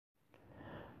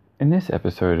In this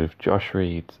episode of Josh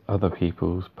Reads Other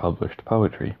People's Published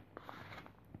Poetry,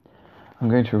 I'm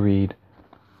going to read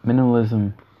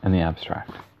Minimalism and the Abstract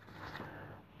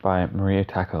by Maria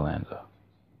Tackolander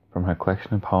from her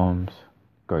collection of poems,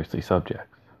 Ghostly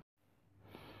Subjects.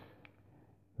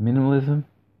 Minimalism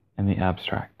and the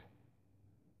Abstract.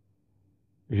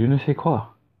 Je ne sais quoi.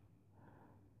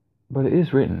 But it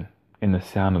is written in the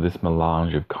sound of this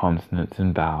melange of consonants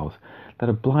and vowels that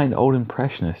a blind old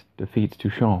impressionist defeats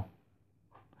Duchamp.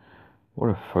 What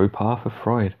a faux pas for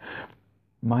Freud.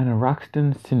 Meine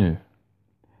Raxten Sinu.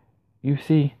 You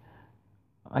see,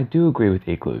 I do agree with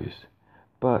igloos,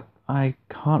 but I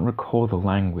can't recall the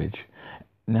language.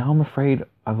 Now I'm afraid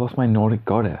I've lost my Nordic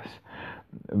goddess.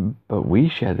 But we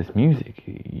share this music,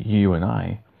 you and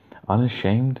I,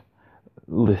 unashamed.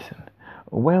 Listen,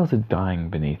 whales are dying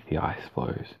beneath the ice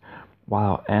floes,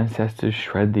 while our ancestors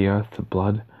shred the earth to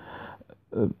blood.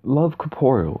 Love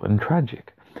corporeal and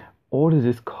tragic orders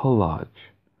this collage,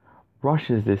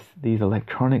 rushes these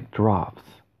electronic drafts,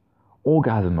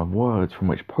 orgasm of words from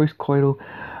which postcoital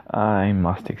I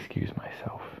must excuse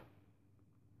myself.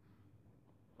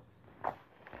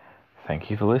 Thank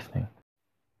you for listening.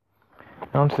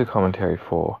 Now on to the commentary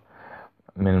for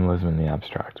Minimalism and the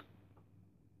Abstract.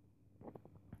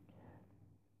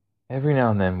 Every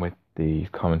now and then with these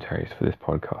commentaries for this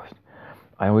podcast,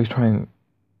 I always try and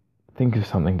think of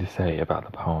something to say about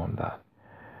the poem that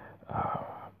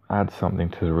adds something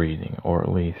to the reading, or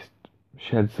at least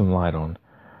sheds some light on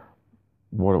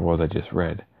what it was I just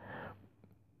read.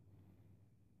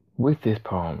 With this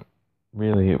poem,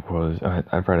 really it was,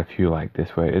 I've read a few like this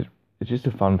where it's just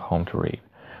a fun poem to read,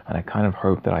 and I kind of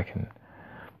hope that I can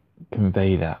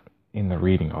convey that in the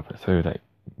reading of it so that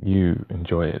you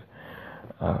enjoy it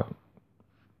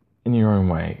in your own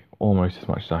way, almost as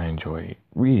much as I enjoy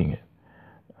reading it.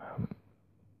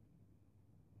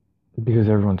 Because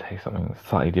everyone takes something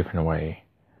slightly different away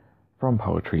from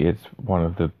poetry. It's one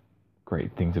of the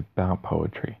great things about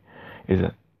poetry is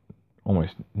that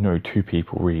almost no two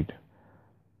people read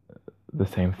the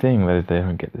same thing. That is, they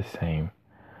don't get the same.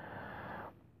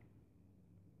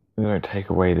 They don't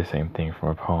take away the same thing from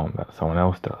a poem that someone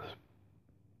else does.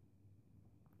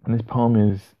 And this poem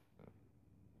is,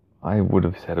 I would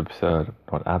have said absurd,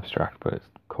 not abstract, but it's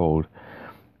called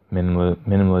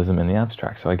Minimalism and the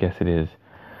Abstract. So I guess it is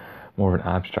more of an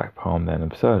abstract poem than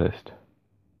absurdist.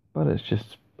 But it's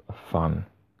just a fun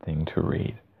thing to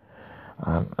read.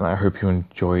 And I hope you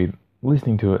enjoyed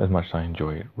listening to it as much as I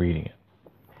enjoyed reading it.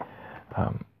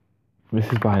 This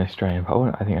is by an Australian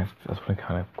poet. I think I just want to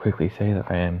kind of quickly say that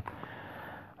I am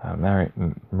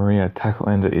Maria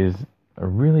Tackolander is a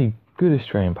really good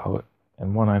Australian poet,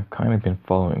 and one I've kind of been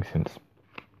following since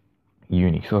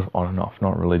uni, sort of on and off,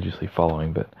 not religiously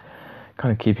following, but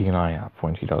kind of keeping an eye out for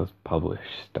when she does publish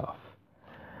stuff.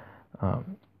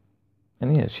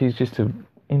 And yeah, she's just an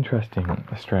interesting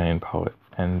Australian poet,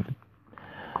 and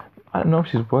I don't know if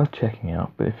she's worth checking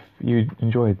out, but if you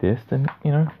enjoyed this, then,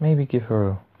 maybe give her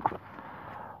a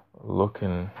look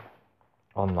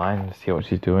online and see what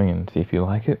she's doing and see if you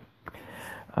like it.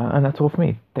 And that's all for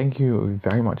me. Thank you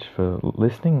very much for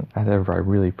listening. As ever, I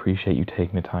really appreciate you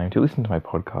taking the time to listen to my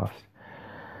podcast.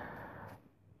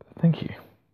 Thank you.